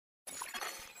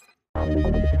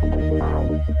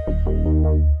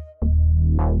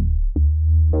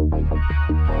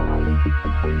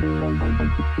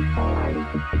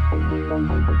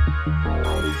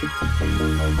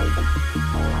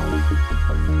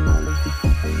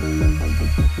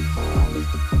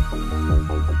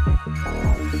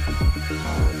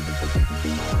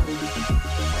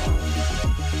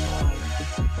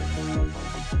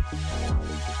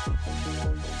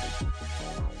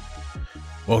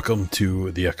Welcome to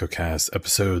the EchoCast,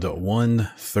 episode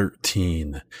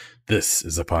 113. This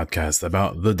is a podcast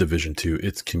about the Division 2,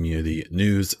 its community,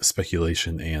 news,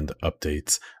 speculation, and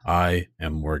updates. I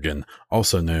am Morgan,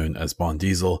 also known as Bond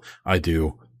Diesel. I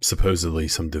do supposedly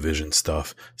some Division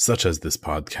stuff, such as this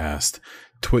podcast,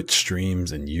 Twitch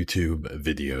streams, and YouTube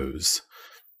videos.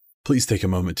 Please take a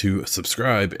moment to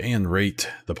subscribe and rate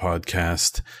the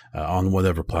podcast on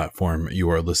whatever platform you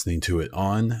are listening to it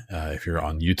on. If you're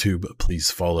on YouTube, please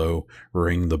follow,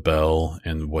 ring the bell,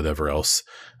 and whatever else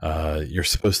you're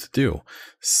supposed to do.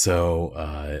 So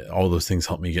all those things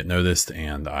help me get noticed,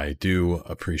 and I do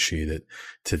appreciate it.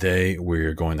 Today,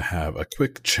 we're going to have a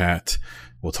quick chat.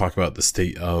 We'll talk about the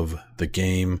state of the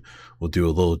game. We'll do a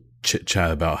little chit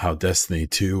chat about how Destiny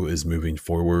 2 is moving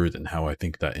forward and how I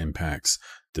think that impacts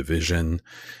Division,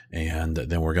 and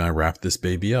then we're going to wrap this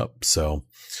baby up. So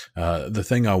the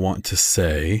thing I want to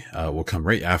say will come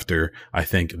right after I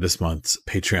thank this month's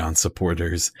Patreon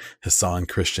supporters: Hassan,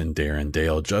 Christian, Darren,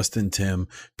 Dale, Justin, Tim,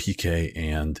 PK,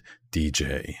 and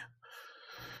DJ.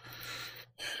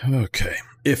 Okay,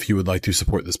 if you would like to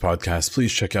support this podcast,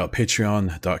 please check out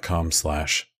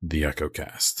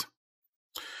patreon.com/theechocast.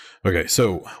 Okay,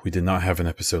 so we did not have an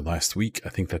episode last week. I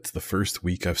think that's the first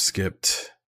week I've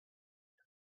skipped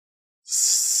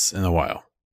in a while.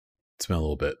 It's been a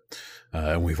little bit,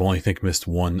 and we've only missed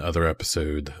one other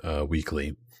episode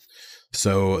weekly.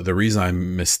 So the reason I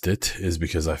missed it is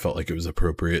because I felt like it was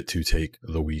appropriate to take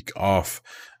the week off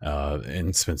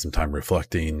and spend some time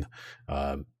reflecting,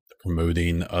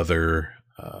 promoting other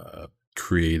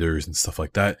creators and stuff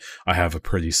like that. I have a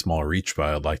pretty small reach,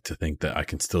 but I'd like to think that I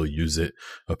can still use it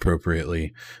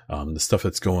appropriately. The stuff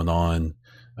that's going on,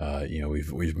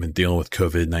 we've been dealing with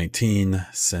COVID-19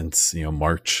 since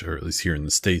March, or at least here in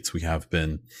the States we have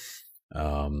been,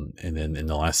 and then in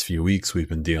the last few weeks we've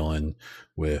been dealing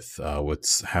with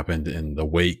what's happened in the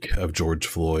wake of George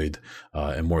Floyd,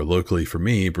 and more locally for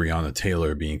me, Breonna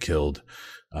Taylor being killed.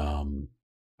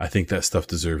 I think that stuff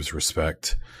deserves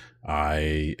respect.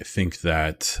 I think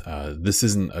that this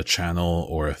isn't a channel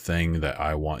or a thing that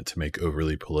I want to make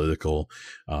overly political.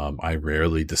 I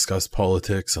rarely discuss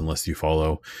politics unless you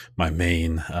follow my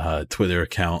main Twitter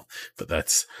account, but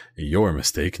that's your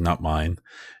mistake, not mine.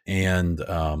 And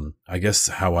I guess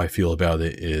how I feel about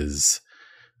it is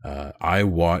I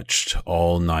watched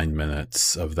all 9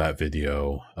 minutes of that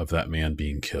video of that man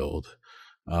being killed.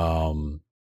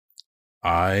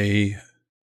 I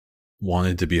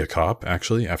wanted to be a cop,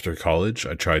 actually. After college,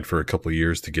 I tried for a couple of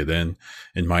years to get in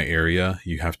my area.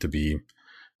 You have to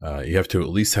at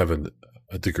least have a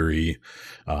degree.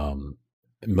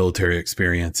 Military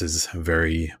experience is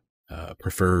very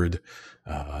preferred,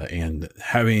 and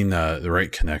having the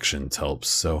right connections helps.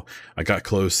 So I got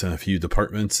close in a few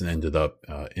departments and ended up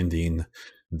ending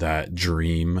that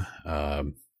dream 4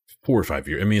 or 5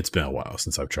 years. I mean, it's been a while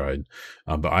since I've tried,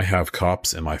 but I have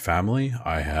cops in my family.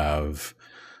 I have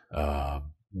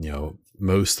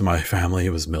most of my family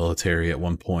was military at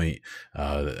one point,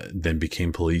 then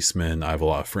became policemen. I have a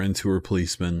lot of friends who are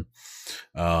policemen.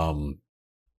 So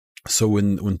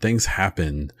when things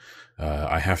happen,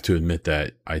 I have to admit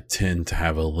that I tend to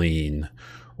have a lean,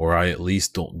 or I at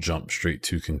least don't jump straight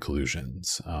to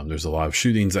conclusions. There's a lot of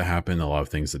shootings that happen, a lot of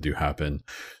things that do happen,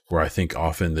 where I think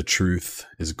often the truth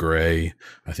is gray.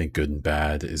 I think good and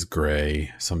bad is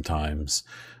gray sometimes.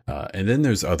 And then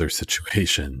there's other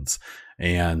situations.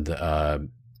 And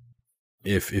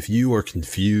if you are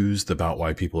confused about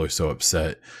why people are so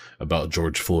upset about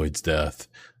George Floyd's death,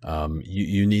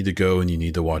 you need to go and you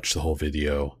need to watch the whole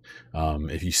video.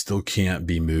 If you still can't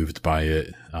be moved by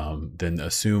it, then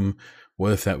assume,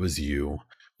 what if that was you,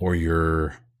 or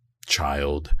your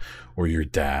child, or your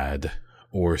dad,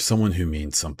 or someone who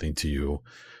means something to you?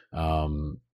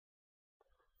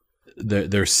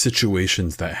 There's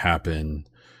situations that happen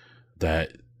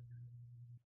that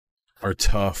are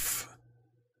tough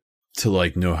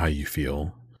to know how you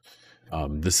feel.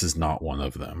 This is not one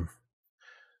of them.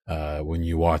 When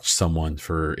you watch someone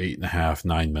for 8.5,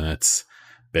 9 minutes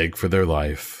beg for their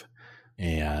life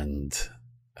and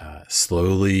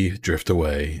slowly drift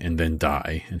away and then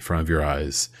die in front of your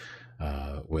eyes,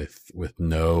 with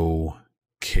no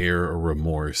care or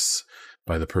remorse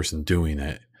by the person doing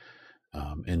it,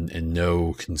 and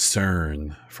no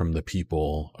concern from the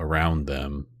people around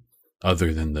them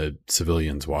other than the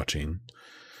civilians watching.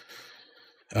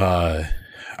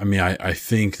 I mean, I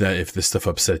think that if this stuff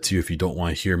upsets you, if you don't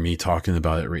want to hear me talking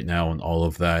about it right now and all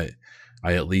of that,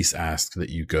 I at least ask that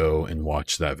you go and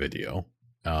watch that video.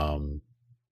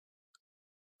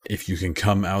 If you can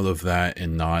come out of that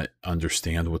and not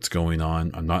understand what's going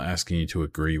on, I'm not asking you to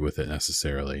agree with it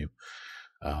necessarily.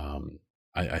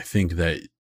 I think that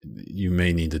you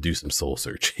may need to do some soul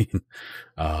searching.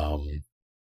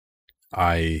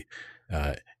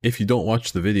 If you don't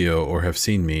watch the video or have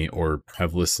seen me or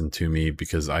have listened to me,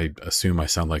 because I assume I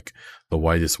sound like the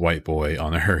whitest white boy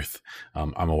on earth.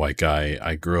 I'm a white guy.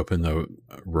 I grew up in the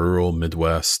rural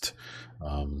Midwest.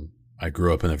 I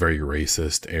grew up in a very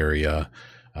racist area.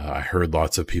 I heard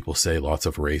lots of people say lots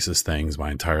of racist things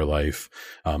my entire life,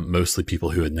 mostly people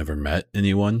who had never met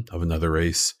anyone of another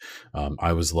race.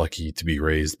 I was lucky to be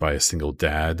raised by a single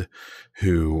dad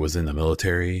who was in the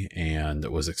military and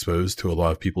was exposed to a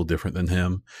lot of people different than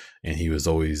him. And he was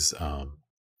always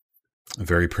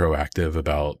very proactive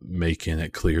about making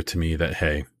it clear to me that,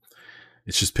 hey,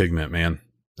 it's just pigment, man.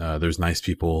 There's nice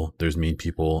people, there's mean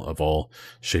people of all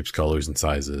shapes, colors, and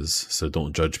sizes. So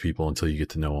don't judge people until you get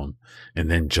to know them,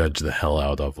 and then judge the hell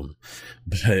out of them.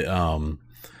 But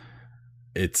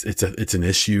it's an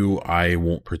issue I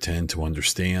won't pretend to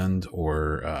understand,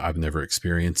 or I've never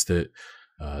experienced it.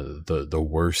 The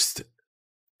worst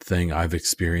thing I've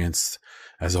experienced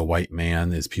as a white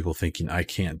man is people thinking I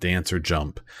can't dance or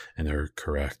jump, and they're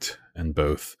correct in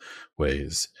both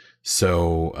ways.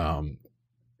 So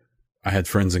I had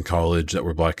friends in college that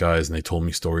were black guys, and they told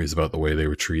me stories about the way they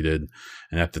were treated.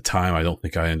 And at the time, I don't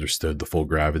think I understood the full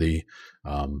gravity.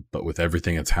 But with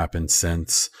everything that's happened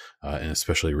since, and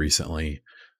especially recently,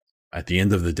 at the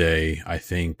end of the day, I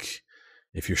think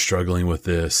if you're struggling with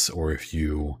this, or if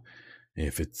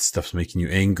it's stuff's making you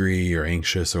angry or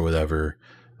anxious or whatever,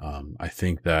 I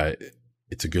think that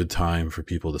it's a good time for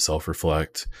people to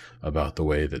self-reflect about the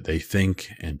way that they think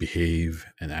and behave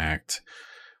and act,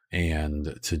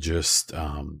 and to just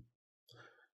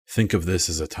think of this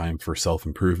as a time for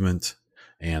self-improvement,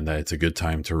 and that it's a good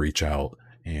time to reach out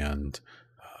and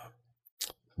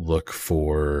look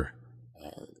for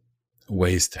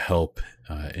ways to help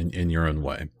in your own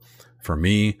way. For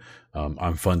me,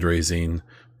 I'm fundraising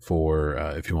for,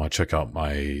 if you want to check out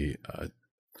my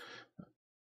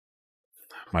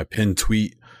pinned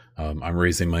tweet, I'm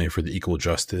raising money for the Equal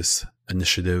Justice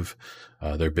Initiative.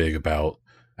 They're big about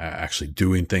actually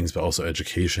doing things, but also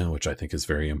education, which I think is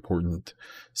very important.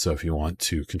 So if you want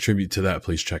to contribute to that,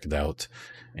 please check it out.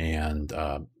 And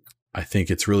I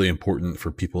think it's really important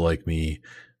for people like me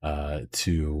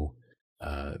to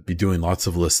be doing lots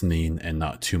of listening and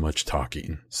not too much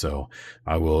talking. So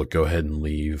I will go ahead and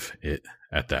leave it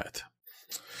at that.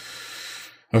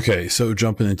 Okay, so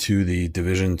jumping into the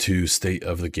Division 2 State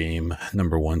of the Game,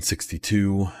 number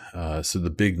 162. So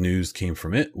the big news came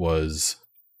from it was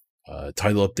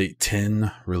Title Update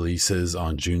 10 releases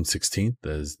on June 16th,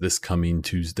 as this coming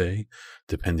Tuesday,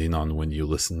 depending on when you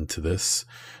listen to this.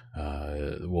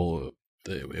 It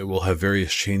will have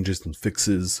various changes and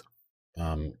fixes,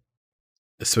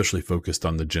 especially focused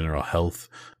on the general health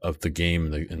of the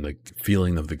game and the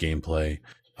feeling of the gameplay.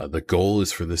 The goal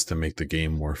is for this to make the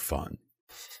game more fun.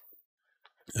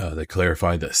 They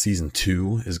clarified that Season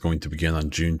 2 is going to begin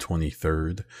on June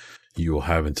 23rd. You will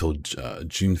have until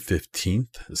June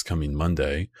 15th, this coming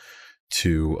Monday,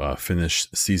 to finish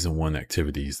Season 1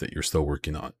 activities that you're still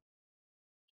working on.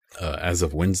 As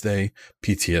of Wednesday,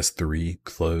 PTS 3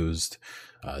 closed.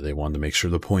 They wanted to make sure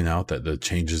to point out that the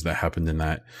changes that happened in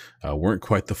that weren't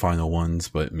quite the final ones,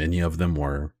 but many of them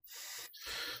were.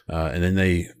 And then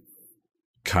they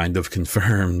kind of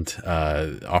confirmed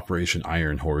Operation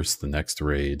Iron Horse, the next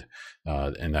raid,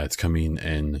 and that's coming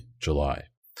in July.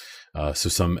 So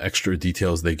some extra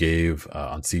details they gave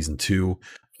on Season 2.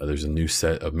 There's a new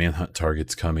set of manhunt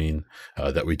targets coming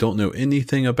that we don't know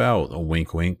anything about. A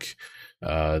wink, wink.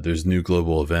 There's new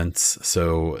global events,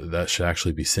 so that should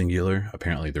actually be singular.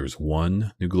 Apparently there's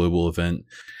one new global event,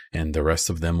 and the rest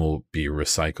of them will be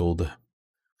recycled.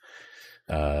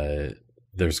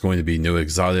 There's going to be no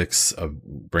exotics, a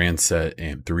brand set,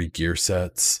 and 3 gear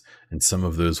sets, and some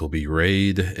of those will be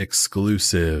raid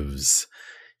exclusives.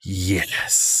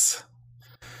 Yes.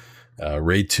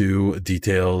 Raid 2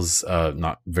 details,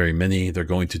 not very many. They're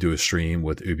going to do a stream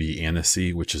with Ubi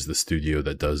Annecy, which is the studio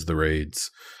that does the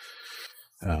raids.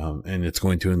 And it's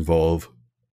going to involve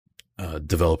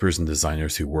developers and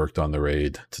designers who worked on the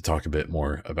raid to talk a bit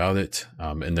more about it.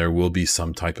 And there will be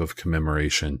some type of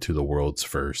commemoration to the world's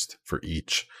first for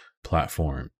each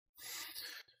platform.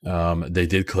 They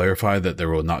did clarify that there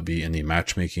will not be any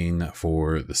matchmaking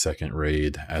for the second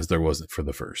raid, as there wasn't for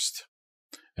the first.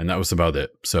 And that was about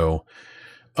it. So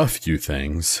a few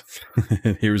things.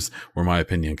 Here's where my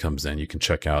opinion comes in. You can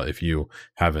check out if you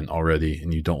haven't already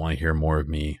and you don't want to hear more of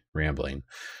me rambling.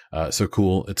 So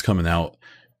cool. It's coming out.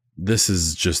 This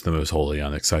is just the most wholly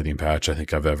unexciting patch I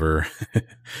think I've ever.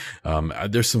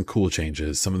 There's some cool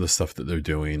changes. Some of the stuff that they're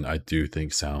doing, I do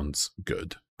think sounds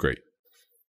good. Great.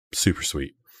 Super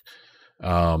sweet.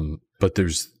 But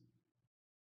there's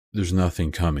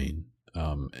nothing coming.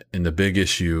 And the big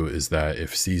issue is that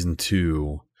if season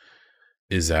 2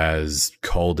 is as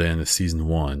called in as season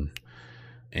 1,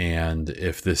 and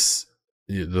if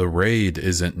the raid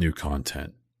isn't new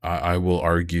content, I will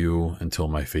argue until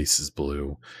my face is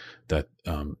blue that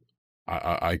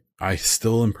I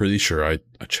still am pretty sure. I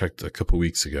checked a couple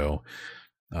weeks ago.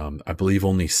 I believe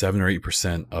only 7 or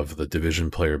 8% of the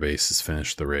Division player base has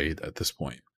finished the raid at this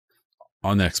point.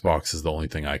 On Xbox is the only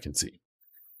thing I can see.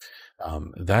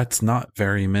 That's not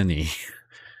very many.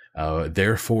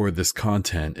 Therefore, this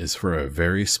content is for a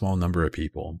very small number of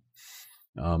people.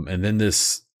 And then the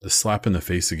slap in the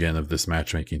face again of this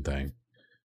matchmaking thing.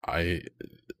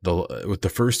 With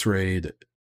the first raid,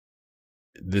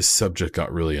 this subject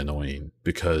got really annoying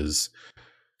because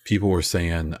people were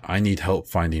saying, I need help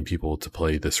finding people to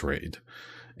play this raid,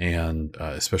 and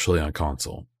especially on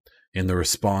console. And the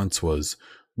response was,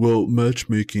 well,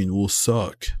 matchmaking will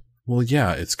suck. Well,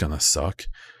 yeah, it's gonna suck.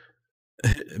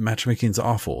 Matchmaking's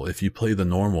awful. If you play the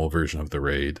normal version of the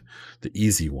raid, the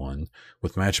easy one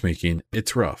with matchmaking,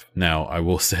 it's rough. Now, I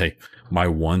will say, my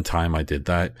one time I did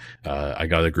that, I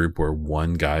got a group where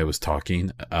one guy was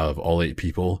talking. Out of all 8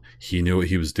 people, he knew what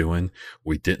he was doing.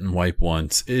 We didn't wipe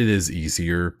once. It is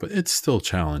easier, but it's still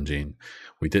challenging.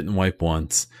 We didn't wipe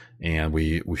once, and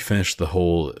we finished the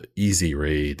whole easy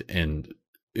raid, and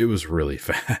it was really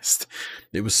fast.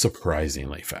 It was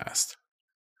surprisingly fast.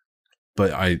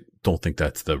 But I don't think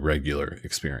that's the regular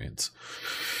experience.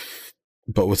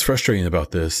 But what's frustrating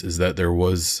about this is that there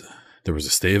was a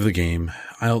state of the game.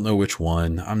 I don't know which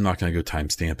one. I'm not going to go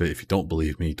timestamp it. If you don't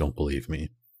believe me, don't believe me.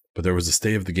 But there was a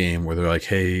state of the game where they're like,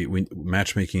 hey,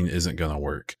 matchmaking isn't going to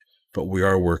work, but we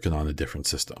are working on a different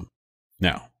system.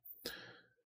 Now,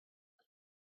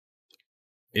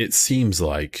 it seems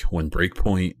like when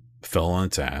Breakpoint fell on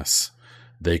its ass,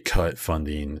 they cut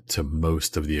funding to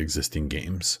most of the existing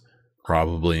games,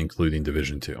 probably including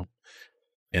Division 2.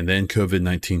 And then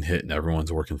COVID-19 hit and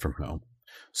everyone's working from home.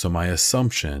 So my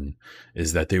assumption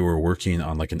is that they were working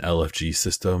on like an LFG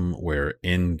system where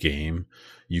in game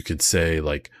you could say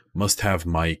like must have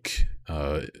mic,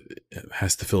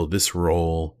 has to fill this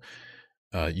role.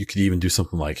 You could even do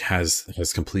something like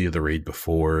has completed the raid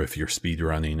before if you're speed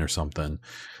running or something,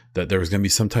 that there was going to be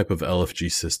some type of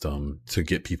LFG system to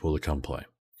get people to come play.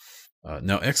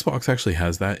 Now, Xbox actually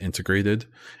has that integrated,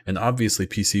 and obviously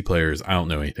PC players, I don't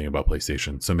know anything about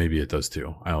PlayStation, so maybe it does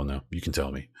too. I don't know. You can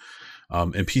tell me.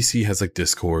 And PC has like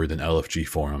Discord and LFG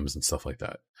forums and stuff like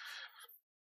that.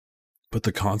 But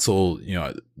the console,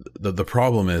 the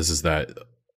problem is that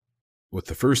with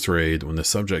the first raid, when the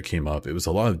subject came up, it was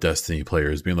a lot of Destiny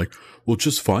players being like, well,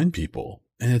 just find people.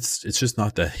 And it's just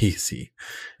not that easy.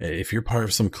 If you're part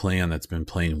of some clan that's been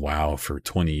playing WoW for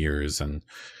 20 years and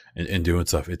doing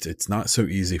stuff, it's not so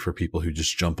easy for people who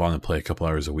just jump on and play a couple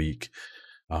hours a week.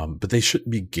 But they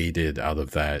shouldn't be gated out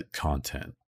of that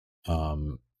content.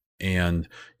 And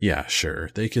yeah,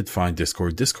 sure, they could find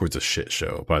Discord. Discord's a shit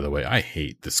show, by the way. I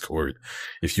hate Discord.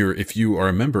 If you are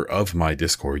a member of my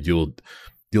Discord, you'll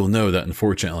know that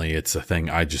unfortunately it's a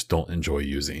thing I just don't enjoy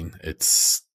using.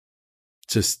 It's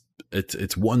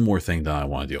one more thing that I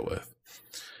want to deal with.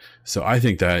 So I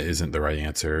think that isn't the right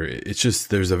answer. It's just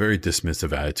there's a very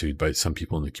dismissive attitude by some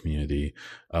people in the community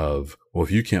of, well,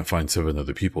 if you can't find 7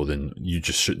 other people, then you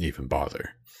just shouldn't even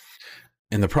bother.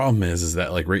 And the problem is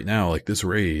that like right now, like this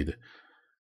raid,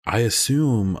 I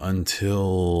assume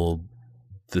until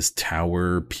this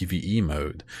tower PvE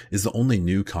mode is the only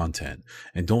new content.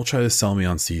 And don't try to sell me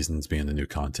on seasons being the new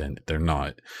content. They're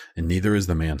not. And neither is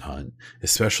the manhunt,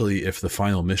 especially if the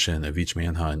final mission of each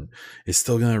manhunt is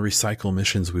still going to recycle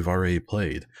missions we've already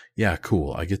played. Yeah,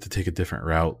 cool. I get to take a different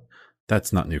route.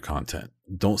 That's not new content.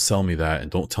 Don't sell me that,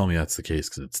 and don't tell me that's the case,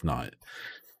 because it's not.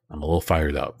 I'm a little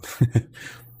fired up.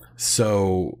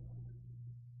 So,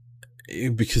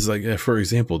 because like, for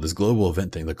example, this global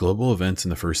event thing, the global events in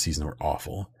the first season were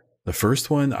awful. The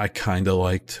first one I kind of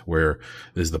liked, where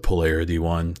there's the polarity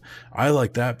one. I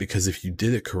like that because if you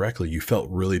did it correctly, you felt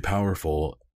really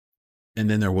powerful.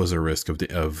 And then there was a risk of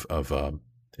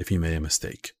if you made a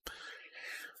mistake.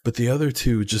 But the other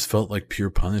two just felt like pure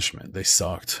punishment. They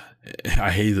sucked. I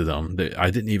hated them.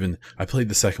 I played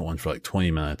the second one for like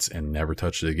 20 minutes and never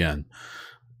touched it again,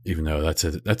 even though that's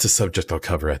a subject I'll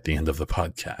cover at the end of the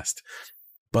podcast.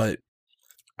 But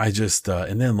I just,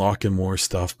 and then locking more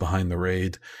stuff behind the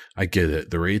raid. I get it.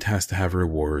 The raid has to have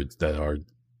rewards that are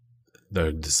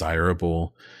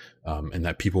desirable, and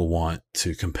that people want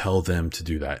to compel them to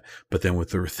do that. But then with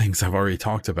the things I've already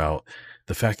talked about,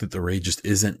 the fact that the raid just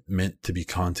isn't meant to be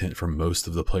content for most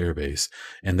of the player base,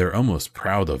 and they're almost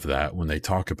proud of that when they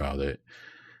talk about it.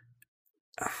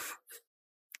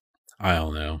 I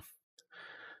don't know.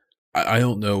 I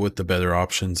don't know what the better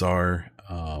options are.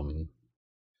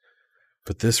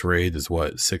 But this raid is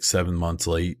what, 6-7 months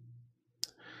late.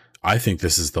 I think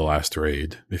this is the last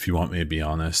raid, if you want me to be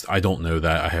honest. I don't know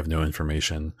that. I have no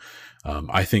information.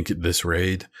 I think this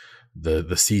raid,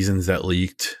 the seasons that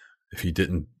leaked, if you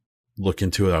didn't look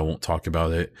into it, I won't talk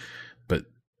about it. But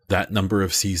that number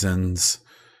of seasons,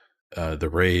 the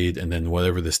raid, and then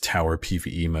whatever this tower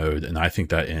PvE mode, and I think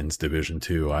that ends Division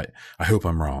 2. I hope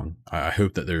I'm wrong. I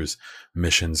hope that there's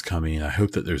missions coming. I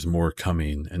hope that there's more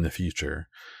coming in the future.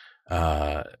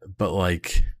 But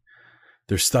like,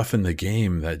 there's stuff in the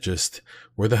game that just,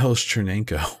 where the hell is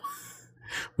Chernenko?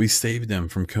 We saved him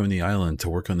from Coney Island to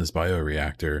work on this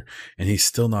bioreactor, and he's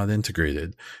still not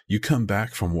integrated. You come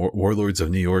back from Warlords of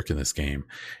New York in this game,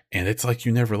 and it's like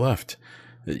you never left.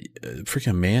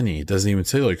 Freaking Manny doesn't even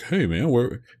say like, hey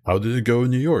man, how did it go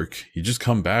in New York? You just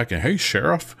come back and, hey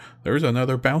sheriff, there's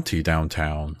another bounty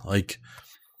downtown. Like,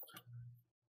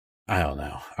 I don't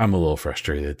know. I'm a little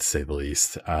frustrated, to say the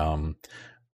least. I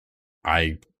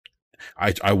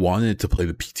wanted to play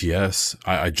the PTS.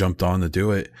 I jumped on to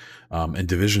do it. In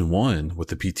Division 1 with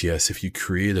the PTS, if you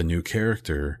create a new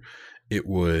character, it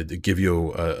would give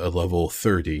you a level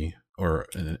 30, or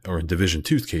in Division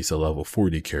 2's case, a level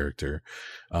 40 character.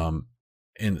 And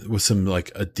with some,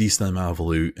 like, a decent amount of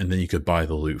loot, and then you could buy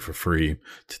the loot for free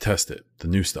to test it, the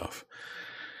new stuff.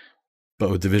 But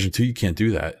with Division 2, you can't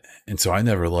do that. And so I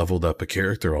never leveled up a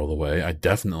character all the way. I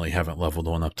definitely haven't leveled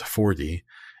one up to 40.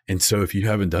 And so if you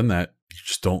haven't done that, you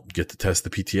just don't get to test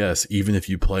the PTS, even if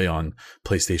you play on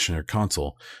PlayStation or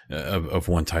console of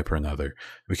one type or another,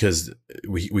 because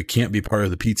we can't be part of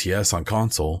the PTS on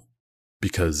console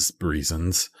because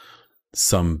reasons.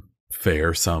 Some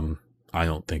fair, some I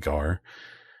don't think are.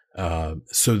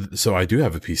 So I do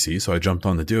have a PC, so I jumped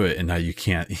on to do it, and now you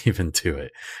can't even do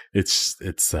it. It's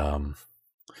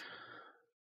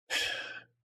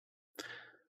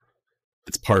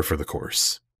par for the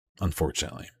course,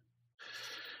 unfortunately.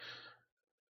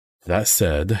 That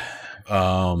said,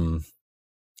 I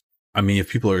mean,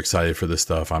 if people are excited for this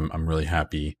stuff, I'm really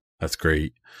happy. That's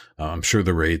great. I'm sure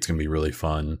the raid's gonna be really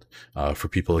fun for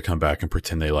people to come back and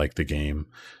pretend they like the game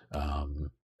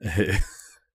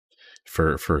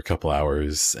for a couple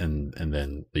hours and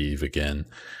then leave again.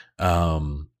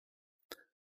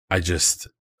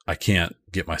 I can't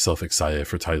get myself excited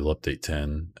for Title Update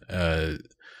 10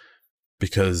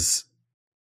 because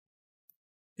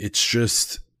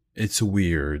it's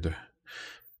weird,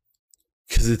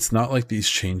 because it's not like these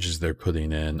changes they're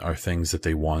putting in are things that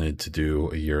they wanted to do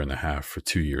a year and a half or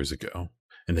 2 years ago,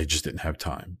 and they just didn't have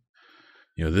time.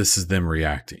 You know, this is them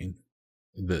reacting.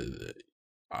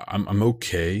 I'm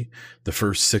okay. The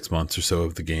first 6 months or so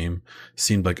of the game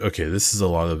seemed like, okay, this is a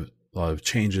lot of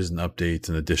changes and updates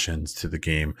and additions to the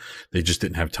game. They just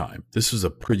didn't have time. This was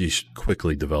a pretty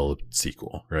quickly developed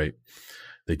sequel, right?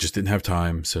 They just didn't have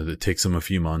time, so it takes them a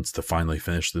few months to finally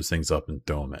finish those things up and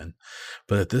throw them in.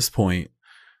 But at this point,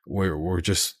 we're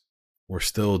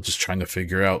still just trying to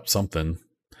figure out something.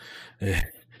 I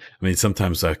mean,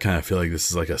 sometimes I kind of feel like this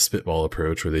is like a spitball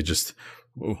approach where they just,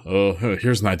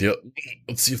 here's an idea.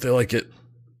 Let's see if they like it.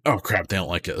 Oh crap, they don't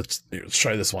like it. Let's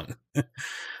try this one.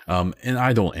 And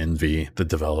I don't envy the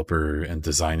developer and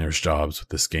designer's jobs with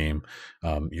this game.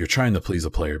 You're trying to please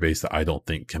a player base that I don't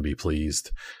think can be pleased.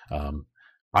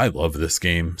 I love this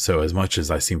game, so as much as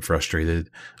I seem frustrated,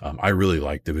 I really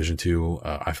like Division 2.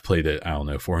 I've played it, I don't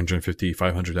know, 450,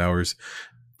 500 hours.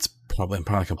 I'm probably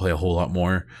going to play a whole lot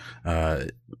more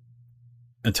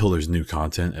until there's new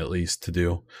content, at least, to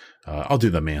do. I'll do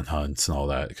the manhunts and all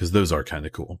that, because those are kind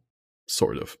of cool,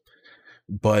 sort of.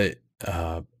 But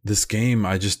this game,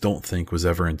 I just don't think was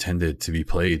ever intended to be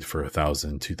played for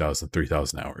 1,000, 2,000,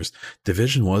 3,000 hours.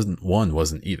 Division 1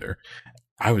 wasn't either.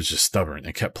 I was just stubborn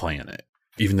and kept playing it,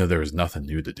 even though there was nothing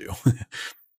new to do.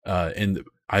 And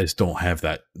I just don't have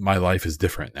that. My life is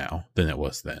different now than it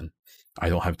was then. I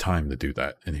don't have time to do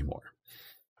that anymore.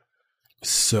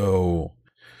 So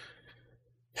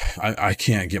I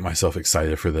can't get myself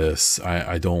excited for this.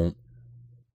 I don't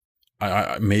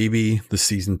maybe the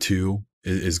season 2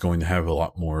 is going to have a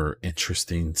lot more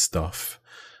interesting stuff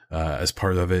as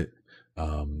part of it.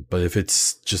 But if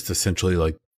it's just essentially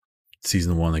like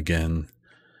season 1 again,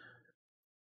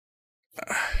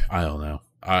 I don't know.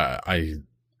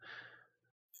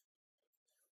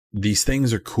 These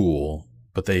things are cool,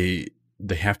 but they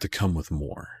have to come with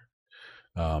more.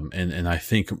 And I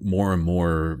think more and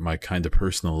more, my kind of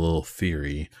personal little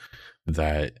theory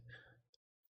that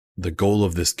the goal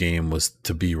of this game was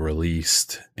to be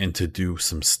released and to do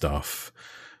some stuff.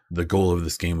 The goal of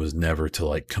this game was never to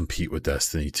like compete with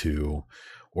Destiny 2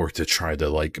 or to try to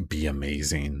like be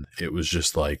amazing. It was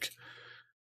just kind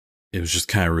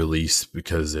of released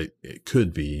because it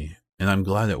could be, and I'm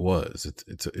glad it was.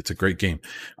 It's a great game.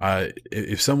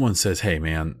 If someone says, "Hey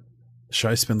man,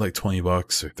 should I spend like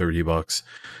 $20 or $30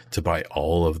 to buy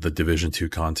all of the Division 2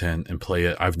 content and play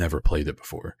it?" I've never played it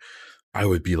before. I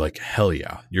would be like, hell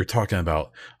yeah. You're talking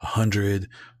about 100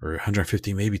 or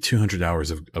 150, maybe 200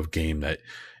 hours of game that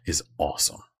is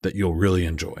awesome, that you'll really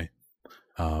enjoy.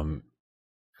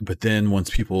 But then once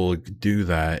people do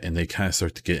that and they kind of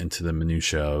start to get into the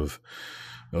minutia of,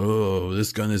 oh,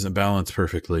 this gun isn't balanced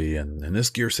perfectly and this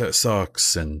gear set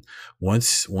sucks. And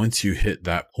once you hit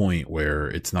that point where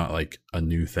it's not like a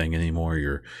new thing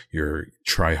anymore, you're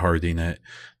try-harding it,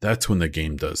 that's when the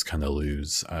game does kind of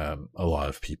lose a lot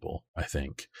of people, I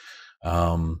think.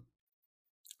 I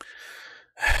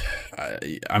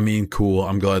mean, cool.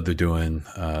 I'm glad they're doing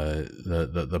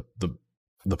the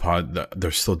pod.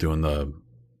 They're still doing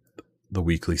the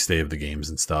weekly state of the games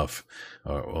and stuff,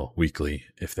 well, weekly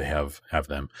if they have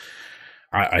them.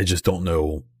 I just don't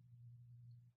know.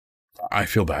 I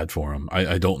feel bad for them.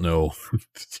 I don't know.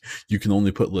 You can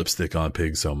only put lipstick on a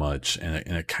pig so much, and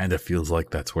it kind of feels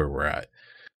like that's where we're at.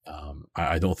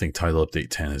 I don't think title update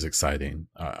 10 is exciting.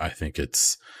 I think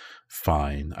it's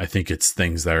fine. I think it's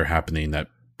things that are happening that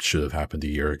should have happened a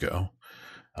year ago.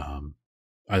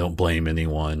 I don't blame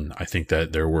anyone. I think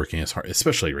that they're working as hard,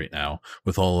 especially right now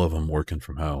with all of them working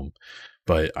from home.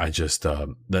 But I just,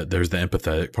 that there's the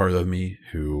empathetic part of me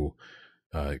who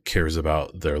cares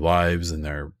about their lives and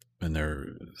their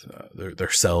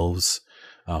selves.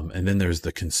 And then there's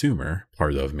the consumer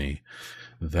part of me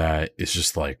that is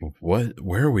just like,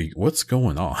 what's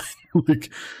going on?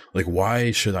 like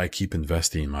why should I keep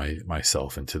investing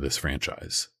myself into this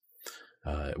franchise?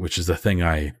 Which is the thing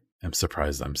I am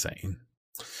surprised I'm saying.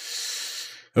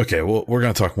 Okay, well, we're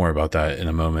going to talk more about that in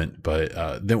a moment, but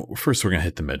then first we're going to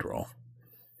hit the mid-roll.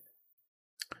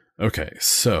 Okay,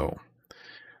 so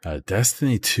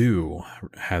Destiny 2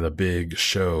 had a big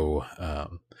show.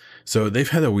 So they've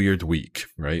had a weird week,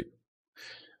 right?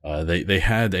 They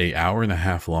had a 1.5 hour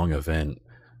long event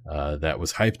that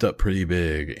was hyped up pretty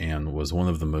big and was one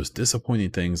of the most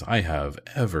disappointing things I have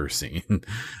ever seen.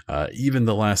 Even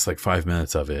the last like 5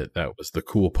 minutes of it, that was the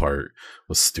cool part,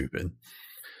 was stupid.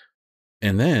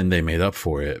 And then they made up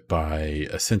for it by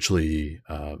essentially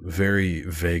very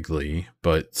vaguely,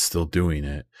 but still doing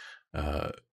it,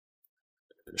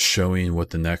 showing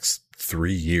what the next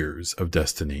 3 years of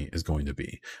Destiny is going to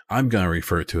be. I'm going to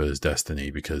refer to it as Destiny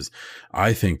because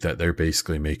I think that they're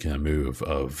basically making a move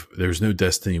of there's no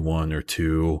Destiny 1 or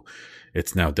 2.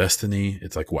 It's now Destiny.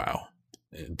 It's like, wow,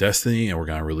 Destiny, and we're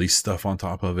going to release stuff on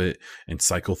top of it and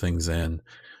cycle things in.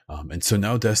 And so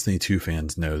now Destiny 2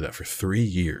 fans know that for 3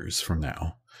 years from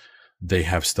now, they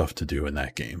have stuff to do in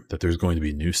that game, that there's going to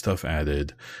be new stuff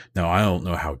added. Now, I don't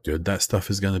know how good that stuff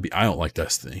is going to be. I don't like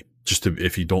Destiny.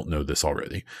 If you don't know this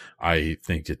already, I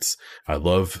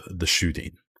love the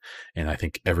shooting. And I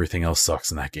think everything else sucks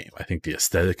in that game. I think the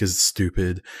aesthetic is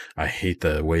stupid. I hate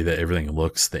the way that everything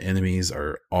looks. The enemies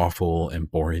are awful and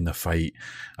boring to fight.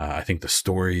 I think the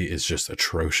story is just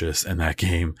atrocious in that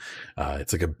game.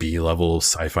 It's like a B-level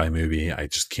sci-fi movie. I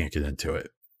just can't get into it.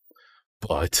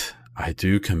 But I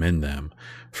do commend them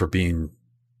for being,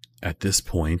 at this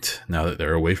point, now that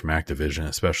they're away from Activision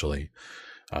especially,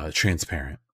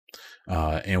 transparent.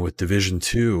 And with Division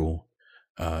 2,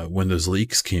 when those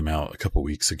leaks came out a couple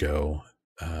weeks ago,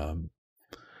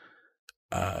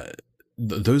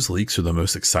 those leaks are the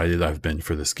most excited I've been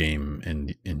for this game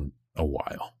in a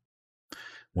while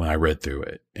when I read through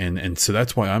it. And so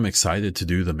that's why I'm excited to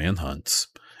do the manhunts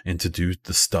and to do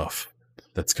the stuff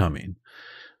that's coming.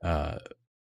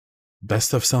 That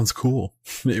stuff sounds cool.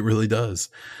 It really does.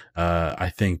 I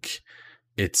think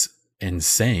it's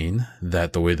insane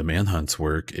that the way the manhunts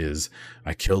work is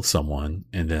I kill someone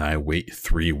and then I wait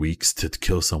 3 weeks to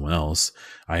kill someone else.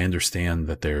 I understand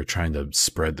that they're trying to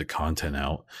spread the content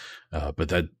out, but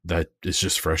that is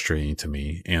just frustrating to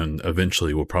me, and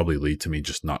eventually will probably lead to me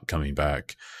just not coming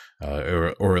back,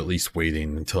 or at least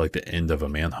waiting until like the end of a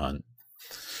manhunt.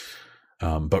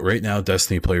 But right now,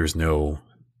 Destiny players know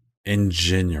in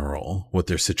general what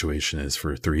their situation is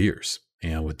for 3 years.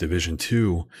 And with Division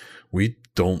 2, we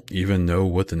don't even know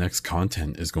what the next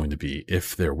content is going to be,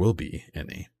 if there will be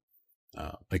any.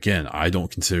 Again, I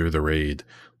don't consider the raid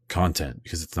content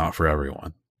because it's not for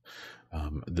everyone.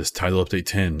 This title update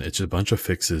 10, it's just a bunch of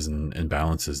fixes and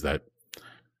balances that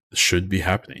should be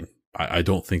happening. I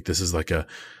don't think this is like a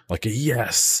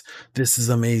yes, this is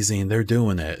amazing, they're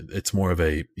doing it. It's more of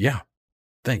a yeah,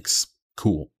 thanks,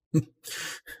 cool.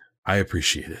 I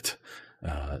appreciate it.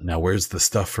 Now where's the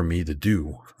stuff for me to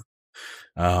do?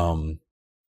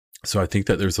 So I think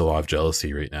that there's a lot of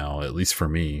jealousy right now, at least for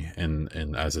me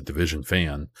and as a Division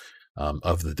fan,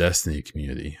 of the Destiny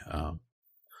community,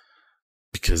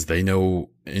 because they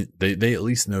know they at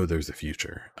least know there's a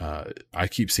future. I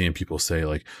keep seeing people say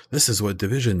like, this is what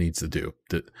Division needs to do.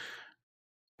 That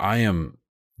I am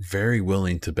very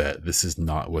willing to bet this is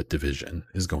not what Division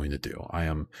is going to do. I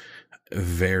am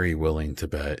very willing to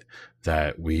bet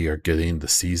that we are getting the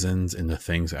seasons and the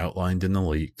things outlined in the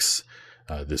leaks,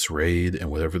 this raid and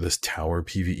whatever this tower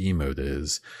PvE mode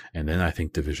is, and then I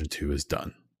think Division 2 is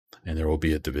done, and there will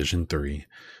be a Division 3,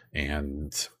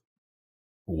 and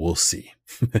we'll see.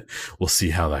 We'll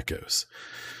see how that goes,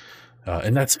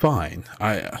 and that's fine.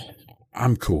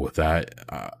 I'm cool with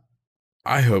that.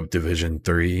 I hope Division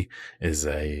 3 is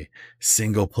a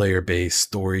single player based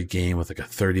story game with like a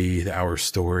 30-hour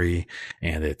story,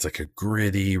 and it's like a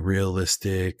gritty,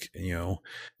 realistic,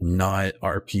 not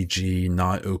RPG,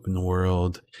 not open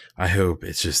world. I hope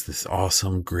it's just this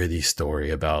awesome, gritty story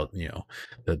about,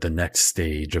 the next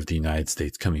stage of the United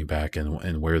States coming back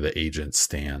and where the agents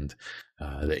stand.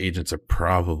 The agents are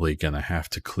probably going to have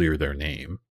to clear their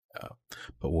name,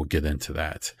 but we'll get into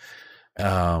that.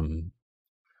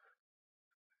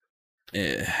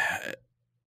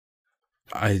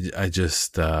 I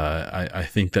just I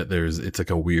think that it's like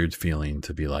a weird feeling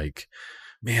to be like,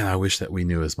 man, I wish that we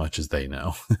knew as much as they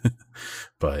know.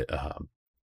 But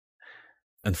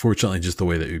unfortunately, just the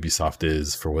way that Ubisoft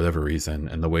is, for whatever reason,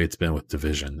 and the way it's been with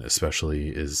Division especially,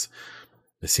 is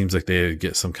it seems like they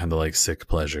get some kind of like sick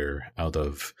pleasure out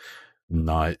of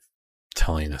not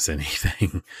telling us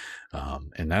anything.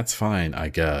 And that's fine, I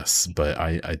guess, but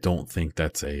I don't think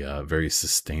that's a very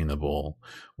sustainable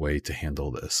way to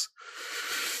handle this.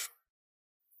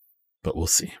 But we'll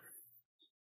see.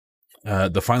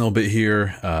 The final bit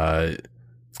here,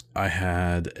 I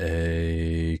had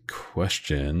a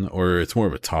question, or it's more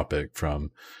of a topic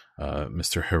from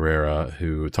Mr. Herrera,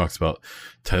 who talks about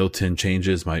Title 10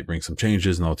 changes might bring some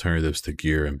changes and alternatives to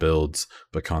gear and builds,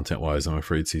 but content-wise, I'm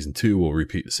afraid Season 2 will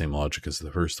repeat the same logic as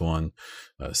the first one.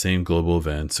 Same global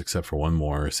events, except for one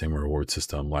more, same reward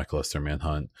system, lackluster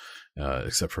manhunt,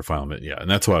 except for Final Minute. Yeah, and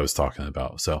that's what I was talking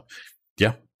about. So,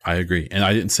 yeah, I agree. And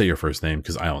I didn't say your first name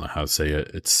because I don't know how to say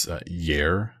it. It's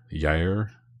Yair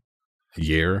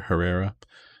Herrera.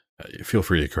 Feel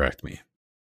free to correct me.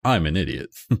 I'm an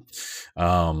idiot.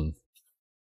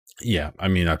 Yeah, I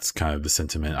mean, that's kind of the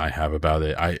sentiment I have about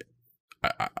it.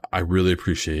 I really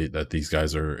appreciate that these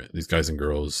guys and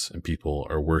girls and people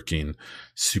are working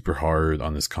super hard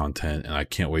on this content, and I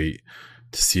can't wait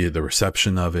to see the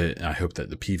reception of it. And I hope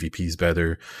that the PvP is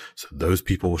better, so those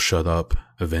people will shut up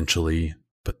eventually.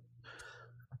 But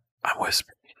I'm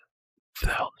whispering,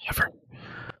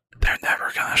 they're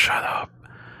never gonna shut up.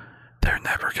 They're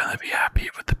never gonna be happy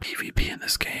with the PvP in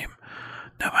this game,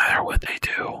 no matter what they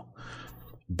do.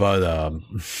 But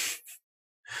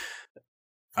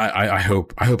I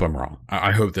hope I'm wrong.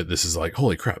 I hope that this is like,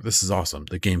 holy crap, this is awesome.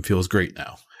 The game feels great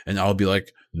now. And I'll be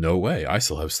like, no way, I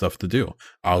still have stuff to do.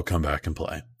 I'll come back and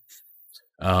play.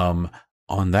 On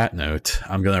that note,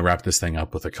 I'm going to wrap this thing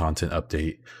up with a content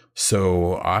update.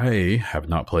 So I have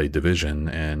not played Division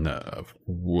in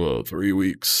 3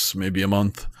 weeks, maybe a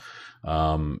month.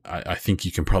 I think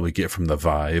you can probably get from the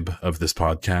vibe of this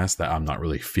podcast that I'm not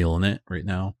really feeling it right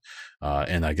now.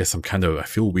 And I guess I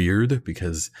feel weird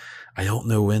because I don't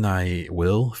know when I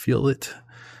will feel it.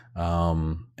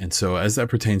 And so as that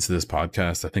pertains to this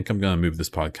podcast, I think I'm going to move this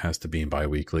podcast to being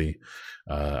bi-weekly.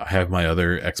 I have my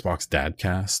other Xbox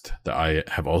Dadcast that I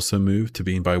have also moved to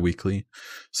being bi-weekly.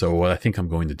 So what I think I'm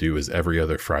going to do is every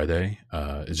other Friday,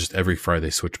 is just every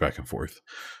Friday switch back and forth.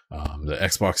 The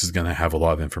Xbox is going to have a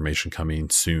lot of information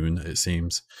coming soon, it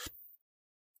seems.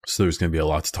 So there's going to be a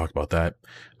lot to talk about that.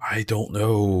 I don't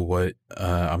know what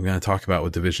I'm going to talk about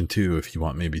with Division 2, if you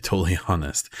want me to be totally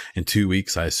honest. In 2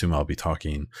 weeks, I assume I'll be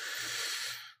talking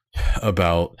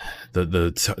about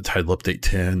the title update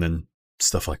 10 and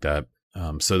stuff like that.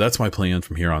 So that's my plan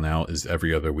from here on out, is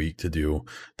every other week to do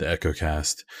the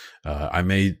EchoCast. I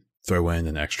may throw in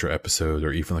an extra episode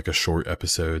or even like a short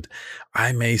episode.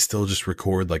 I may still just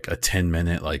record like a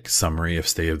 10-minute like summary of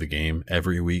state of the game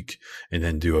every week and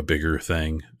then do a bigger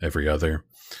thing every other.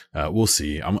 We'll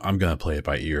see. I'm going to play it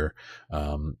by ear.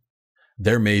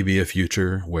 There may be a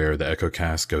future where the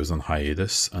EchoCast goes on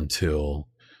hiatus until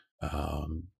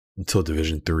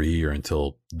Division 3 or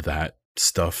until that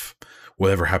stuff,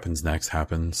 whatever happens next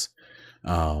happens.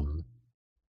 A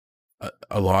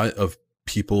lot of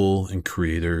people and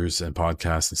creators and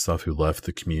podcasts and stuff who left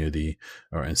the community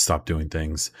and stopped doing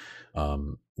things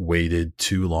waited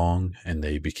too long, and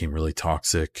they became really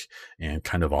toxic and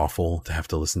kind of awful to have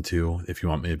to listen to, if you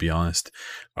want me to be honest.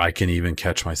 I can even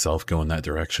catch myself going that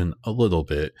direction a little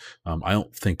bit. I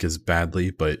don't think as badly,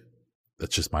 but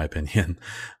that's just my opinion.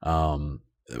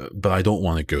 But I don't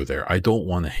want to go there. I don't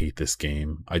want to hate this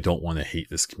game. I don't want to hate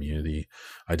this community.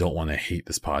 I don't want to hate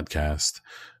this podcast.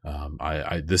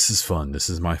 This is fun. This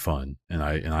is my fun. And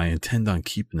I intend on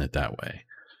keeping it that way.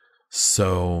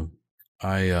 So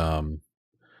I'm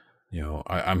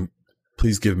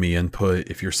please give me input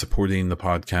if you're supporting the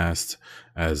podcast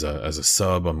as a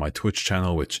sub on my Twitch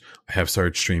channel, which I have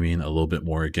started streaming a little bit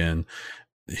more again.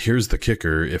 Here's the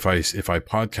kicker. If I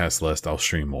podcast less, I'll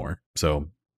stream more. So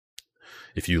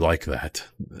if you like that,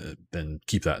 then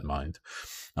keep that in mind.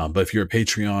 But if you're a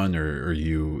Patreon or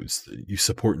you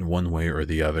support in one way or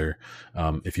the other,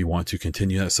 if you want to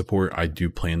continue that support, I do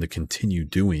plan to continue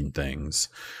doing things.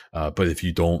 But if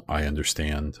you don't, I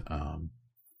understand.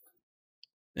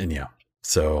 And yeah,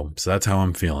 so that's how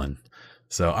I'm feeling.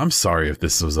 So I'm sorry if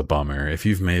this was a bummer. If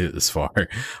you've made it this far,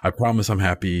 I promise I'm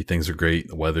happy. Things are great.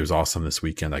 The weather's awesome this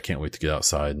weekend. I can't wait to get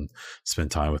outside and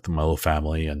spend time with my little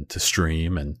family and to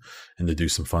stream and to do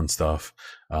some fun stuff.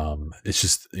 It's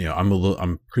just,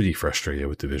 I'm pretty frustrated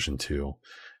with Division 2,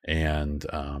 and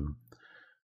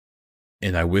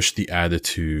I wish the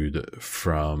attitude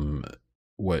from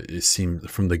what it seemed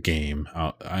from the game.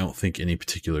 I don't think any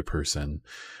particular person,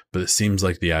 but it seems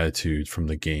like the attitude from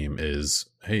the game is,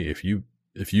 hey, if you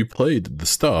played the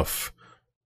stuff,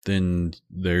 then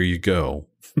there you go.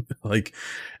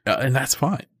 And that's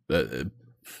fine. But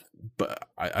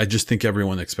I just think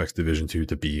everyone expects Division 2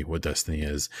 to be what Destiny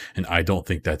is. And I don't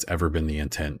think that's ever been the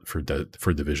intent for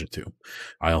Division 2.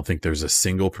 I don't think there's a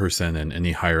single person in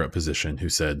any higher up position who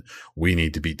said, we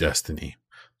need to beat Destiny.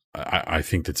 I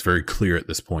think it's very clear at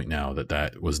this point now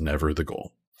that was never the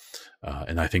goal.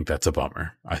 And I think that's a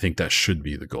bummer. I think that should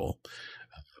be the goal.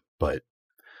 But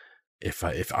if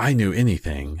I knew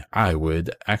anything, I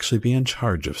would actually be in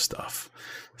charge of stuff.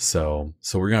 So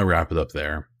we're going to wrap it up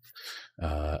there.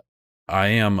 I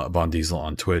am Bon Diesel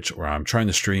on Twitch, where I'm trying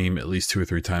to stream at least 2 or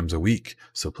 3 times a week.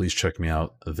 So please check me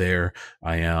out there.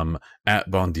 I am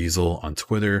at Bon Diesel on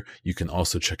Twitter. You can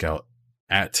also check out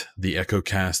at the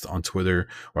EchoCast on Twitter,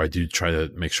 where I do try to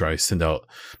make sure I send out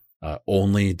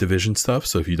only Division stuff.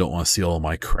 So if you don't want to see all of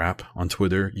my crap on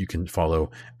Twitter, you can follow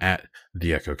at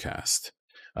the EchoCast.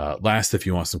 Last, if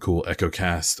you want some cool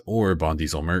EchoCast or Bon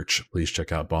Diesel merch, please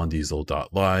check out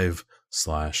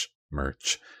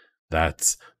bondiesel.live/merch.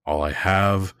 That's all I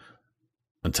have.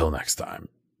 Until next time.